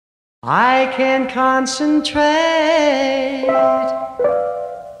I can concentrate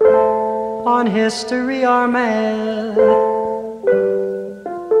on history or math.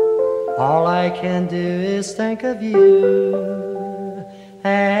 All I can do is think of you,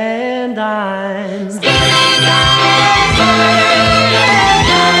 and I'm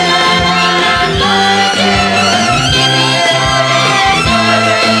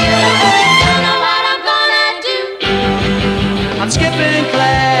skipping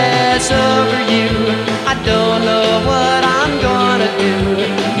class over you. I don't know what I'm gonna do.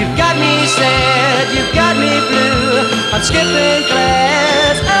 You've got me sad, you've got me blue. I'm skipping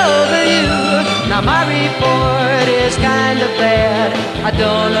class over you. Now my report is kinda bad. I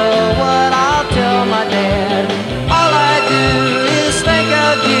don't know what I'll tell my dad. All I do is think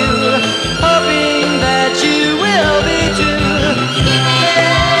of you, hoping that you will be too.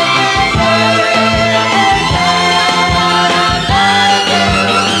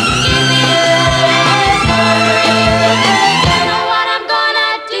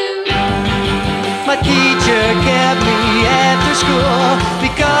 My teacher kept me after school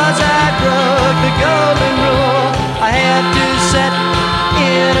because I broke the golden rule. I had to sit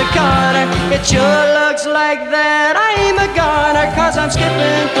in a corner. It sure looks like that I'm a goner, 'cause I'm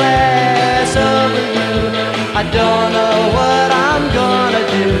skipping class over you. I don't know what I'm gonna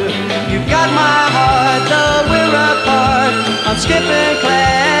do. You've got my heart, though we're apart. I'm skipping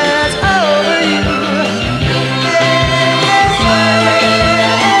class over you.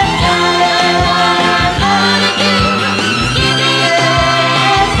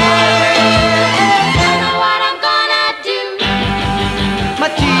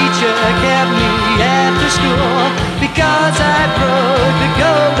 Kept me after school because I broke the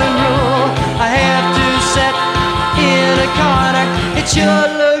golden rule. I have to sit in a corner. It sure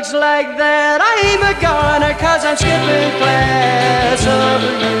looks like that I'm a goner, 'cause I'm skipping class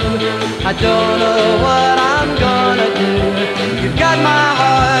over you. I don't know what